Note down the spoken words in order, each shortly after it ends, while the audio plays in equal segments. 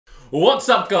What's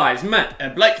up guys, Matt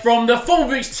and Blake from the Football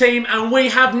Boots team, and we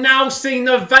have now seen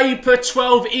the Vapor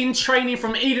 12 in training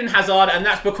from Eden Hazard, and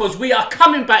that's because we are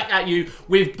coming back at you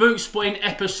with boot spotting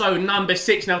episode number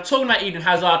 6. Now talking about Eden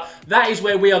Hazard, that is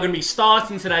where we are going to be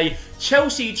starting today.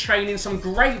 Chelsea training, some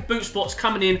great boot spots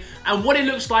coming in, and what it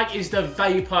looks like is the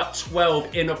Vapor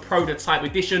 12 in a prototype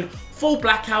edition. Full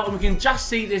blackout, and we can just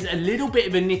see there's a little bit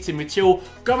of a knitting material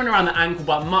going around the ankle,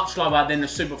 but much lower than the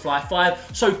Superfly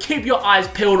 5. So keep your eyes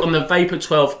peeled on the Vapor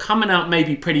 12 coming out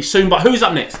maybe pretty soon. But who's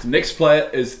up next? The next player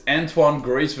is Antoine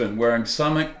Griezmann wearing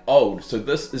something old. So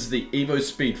this is the Evo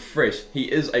Speed Fresh.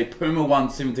 He is a Puma 1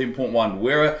 17.1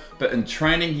 wearer, but in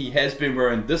training he has been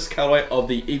wearing this colorway of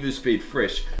the Evo Speed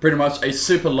Fresh. Pretty much a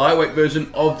super lightweight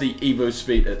version of the Evo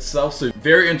Speed itself. So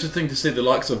very interesting to see the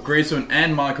likes of Griezmann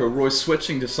and Michael Royce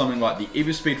switching to something like the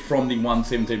Evo Speed from the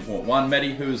 117.1.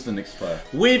 Maddie, who is the next player?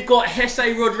 We've got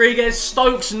Jesse Rodriguez,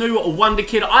 Stoke's new wonder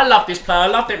kid. I love this player. I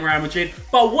love him Real Madrid.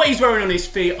 But what he's wearing on his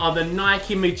feet are the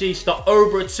Nike Magista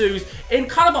Obra 2s in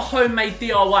kind of a homemade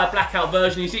DIY blackout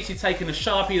version. He's literally taken a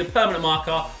Sharpie, the permanent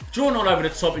marker, drawn all over the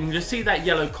top, and you can see that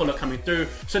yellow collar coming through.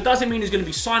 So it doesn't mean he's going to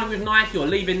be signing with Nike or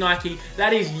leaving Nike.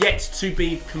 That is yet to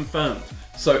be confirmed.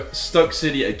 So Stoke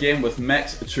City again with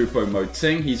Max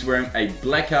Choupo-Moting. He's wearing a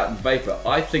Blackout Vapor.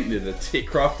 I think they're the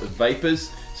Techcraft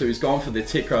Vapors. So he's gone for the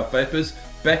Techcraft Vapors.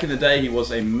 Back in the day, he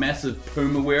was a massive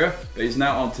Puma wearer, but he's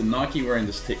now on to Nike wearing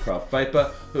this Techcraft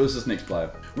Vapor. Who is this next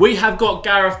player? We have got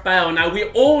Gareth Bale. Now, we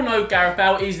all know Gareth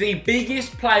Bale is the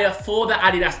biggest player for the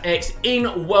Adidas X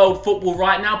in world football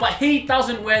right now, but he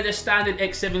doesn't wear the standard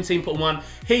X 17.1.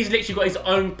 He's literally got his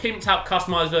own pimped out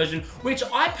customized version, which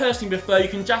I personally prefer. You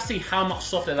can just see how much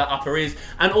softer that upper is,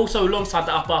 and also alongside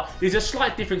the upper, there's a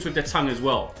slight difference with the tongue as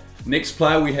well. Next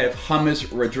player, we have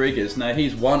James Rodriguez. Now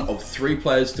he's one of 3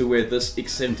 players to wear this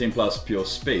X17 Plus Pure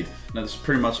Speed. Now this is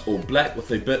pretty much all black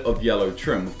with a bit of yellow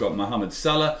trim. We've got Mohamed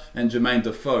Salah and Jermaine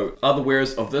Defoe, other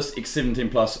wearers of this X17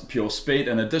 Plus Pure Speed,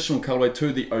 an additional colorway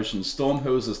to the Ocean Storm.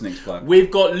 Who is this next player? We've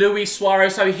got Luis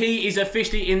Suarez. So he is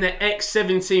officially in the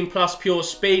X17 Plus Pure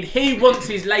Speed. He wants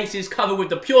his laces covered with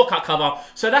the Pure Cut cover,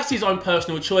 so that's his own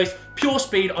personal choice. Pure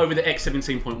Speed over the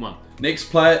X17.1.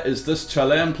 Next player is this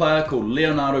Chilean player called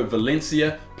Leonardo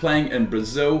Valencia, playing in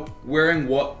Brazil, wearing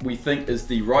what we think is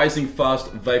the Rising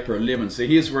Fast Vapor 11. So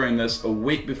he is wearing this a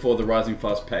week before the Rising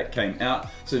Fast pack came out.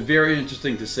 So very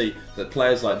interesting to see that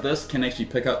players like this can actually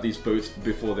pick up these boots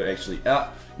before they're actually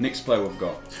out. Next player we've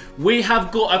got. We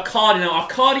have got Icardi. Now,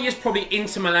 Icardi is probably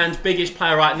Inter Milan's biggest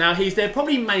player right now. He's their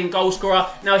probably main goal scorer.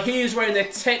 Now, he is wearing their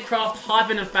Techcraft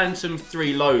Hyphen and Phantom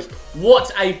 3 lows.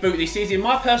 What a boot this is. In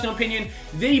my personal opinion,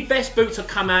 the best boot to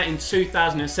come out in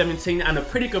 2017 and a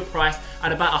pretty good price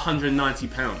at about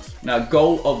 £190. Now,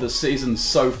 goal of the season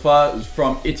so far is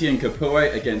from Etienne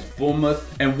Capoue against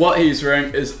Bournemouth, and what he's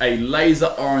wearing is a laser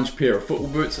orange pair of football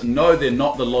boots. No, they're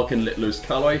not the Lock and Let Loose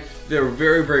colorway. They're a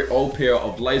very, very old pair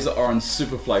of laser orange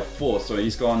Superfly 4. So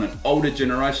he's gone an older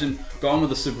generation, gone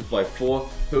with the Superfly 4.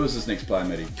 Who is this next player,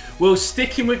 Matty? Well,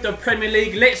 sticking with the Premier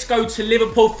League, let's go to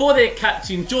Liverpool for their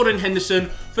captain, Jordan Henderson.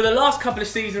 For the last couple of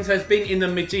seasons has been in the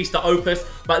Magista Opus,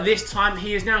 but this time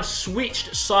he has now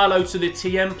switched silo to the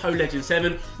Tiempo Legend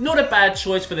 7. Not a bad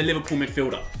choice for the Liverpool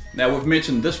midfielder. Now, we've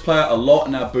mentioned this player a lot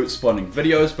in our boot spotting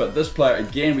videos, but this player,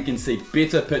 again, we can see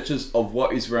better pictures of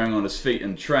what he's wearing on his feet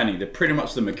in training. They're pretty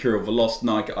much the Mercurial Veloz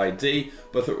Nike ID,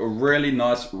 with a really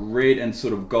nice red and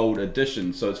sort of gold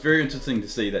addition. So it's very interesting to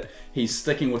see that he's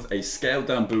sticking with a scaled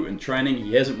down boot in training.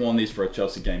 He hasn't worn these for a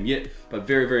Chelsea game yet, but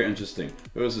very, very interesting.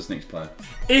 Who is this next player?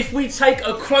 If we take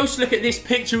a close look at this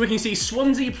picture, we can see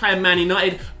Swansea playing Man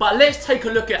United, but let's take a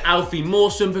look at Alfie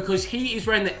Mawson, because he is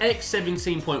wearing the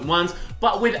X17.1s,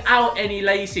 but without any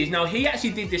laces. Now, he actually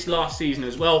did this last season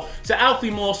as well, so Alfie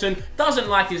Mawson doesn't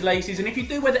like his laces, and if you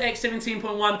do wear the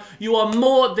X17.1, you are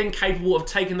more than capable of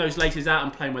taking those laces out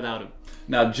and playing without them.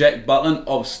 Now, Jack Butland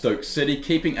of Stoke City,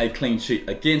 keeping a clean sheet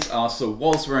against Arsenal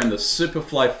whilst wearing the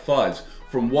Superfly 5s.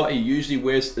 From what he usually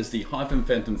wears is the Hyphen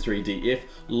Phantom 3DF,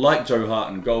 like Joe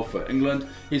Hart in goal for England.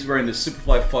 He's wearing the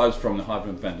Superfly 5s from the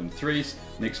Hyphen Phantom 3s.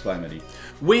 Next player, Matty.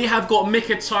 We have got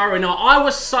Mkhitaryan. Now, I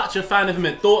was such a fan of him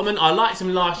at Dortmund. I liked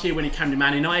him last year when he came to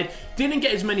Man United. Didn't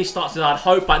get as many starts as I'd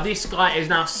hoped, but this guy is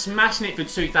now smashing it for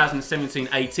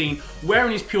 2017-18,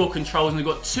 wearing his pure controls, and he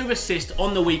got 2 assists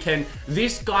on the weekend.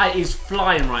 This guy is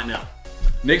flying right now.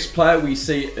 Next player we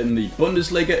see in the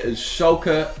Bundesliga is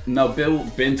Schalke Nabil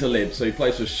Bentaleb. So he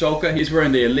plays for Schalke. He's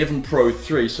wearing the 11 Pro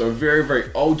 3, so a very,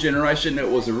 very old generation. It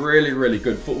was a really, really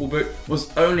good football boot.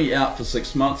 Was only out for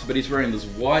 6 months, but he's wearing this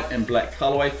white and black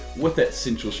colorway with that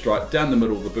central stripe down the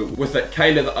middle of the boot with that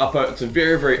K-leather upper. It's a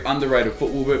very, very underrated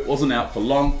football boot. Wasn't out for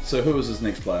long. So who is this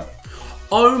next player?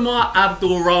 Omar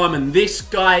Abdulrahman, this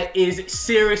guy is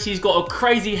serious. He's got a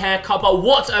crazy haircut, but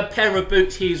what a pair of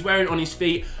boots he is wearing on his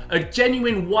feet. A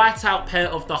genuine whiteout pair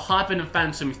of the Hyper and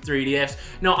Phantom 3DS.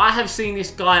 Now, I have seen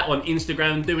this guy on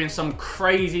Instagram doing some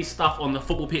crazy stuff on the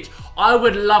football pitch. I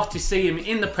would love to see him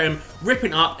in the Prem,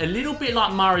 ripping up a little bit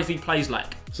like Mahrez he plays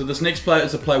like. So this next player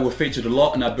is a player we've featured a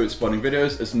lot in our boot spotting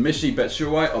videos. It's Michy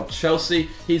Batshuayi of Chelsea.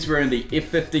 He's wearing the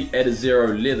F50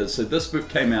 Adizero leather. So this boot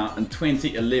came out in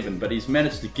 2011, but he's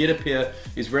managed to get a pair.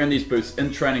 He's wearing these boots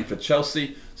in training for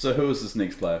Chelsea. So who is this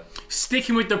next player?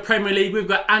 Sticking with the Premier League, we've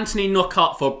got Anthony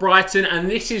Knockout for Brighton, and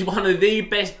this is one of the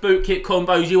best boot kit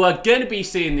combos you are going to be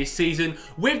seeing this season,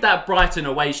 with that Brighton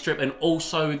away strip and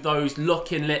also those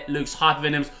lock-in let loose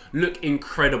Hypervenoms look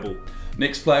incredible.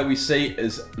 Next player we see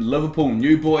is Liverpool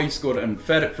new boy. He scored an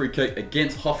emphatic free kick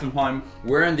against Hoffenheim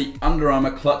wearing the Under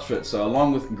Armour clutch fit. So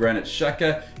along with Granit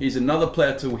Xhaka, he's another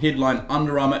player to headline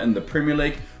Under Armour in the Premier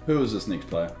League. Who is this next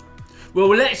player? Well,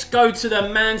 let's go to the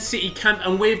Man City camp,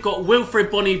 and we've got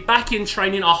Wilfried Bony back in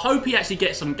training. I hope he actually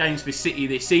gets some games for City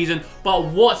this season, but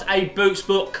what a boot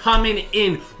spot coming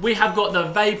in. We have got the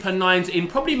Vapor 9s in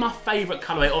probably my favourite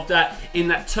colourway of that, in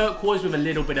that turquoise with a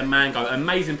little bit of mango.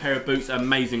 Amazing pair of boots,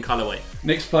 amazing colourway.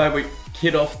 Next player we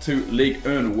head off to Ligue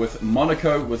 1 with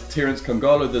Monaco with Terence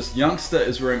Congolo. This youngster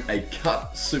is wearing a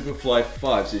cut Superfly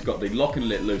 5, so he's got the lock and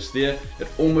let loose there. It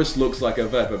almost looks like a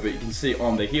Vapor, but you can see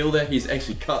on the heel there, he's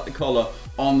actually cut the collar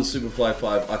on the Superfly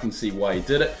 5. I can see why he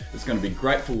did it. It's going to be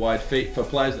great for wide feet. For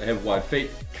players that have wide feet,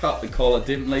 cut the collar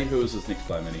definitely. Who is this next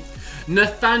player, Minnie?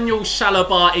 Nathaniel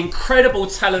Chalobah, incredible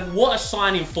talent. What a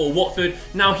signing for Watford.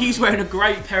 Now, he's wearing a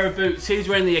great pair of boots. He's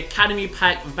wearing the Academy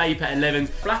Pack Vapor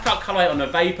 11s. Blackout colourway on the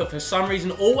Vapor, for some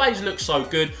reason, always looks so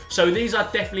good. So these are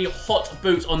definitely hot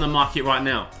boots on the market right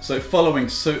now. So following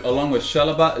suit along with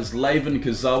Chalobah is Layvin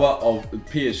Kurzawa of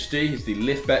PSG. He's the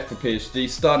left back for PSG,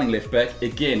 starting left back.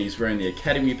 Again, he's wearing the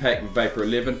Academy Pack Vapor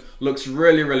 11. Looks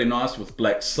really, really nice with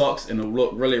black socks, and it'll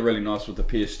look really, really nice with the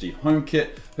PSG home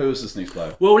kit. Who is this next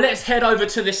player? Well, let's head over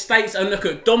to the States and look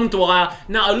at Dom Dwyer.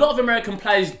 Now, a lot of American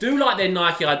players do like their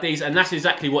Nike IDs, and that's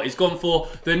exactly what he's gone for.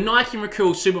 The Nike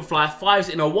Mercurial Superfly 5s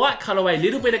in a white colourway,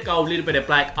 little bit of gold, little bit of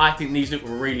black. I think these look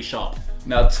really sharp.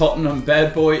 Now, Tottenham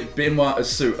bad boy Benoit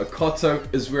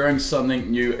Akoto is wearing something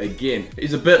new again.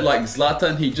 He's a bit like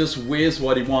Zlatan, he just wears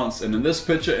what he wants. And in this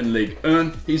picture in Ligue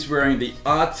 1, he's wearing the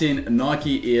R10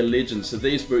 Nike Air Legends. So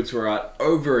these boots were out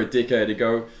over a decade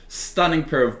ago. Stunning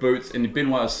pair of boots, and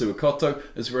Benoit Akoto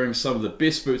is wearing some of the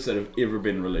best boots that have ever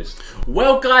been released.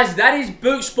 Well, guys, that is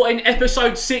Boot Spotting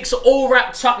episode 6 all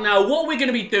wrapped up now. What we're going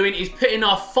to be doing is putting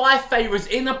our 5 favourites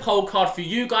in the poll card for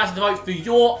you guys to vote for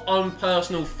your own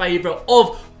personal favourite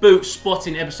of Boot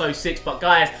Spotting episode 6. But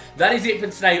guys, that is it for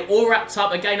today, all wrapped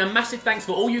up. Again, a massive thanks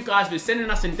for all you guys for sending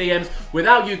us in DMs.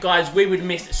 Without you guys, we would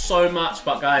miss so much.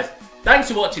 But guys,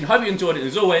 thanks for watching. Hope you enjoyed it.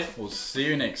 As always, we'll see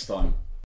you next time.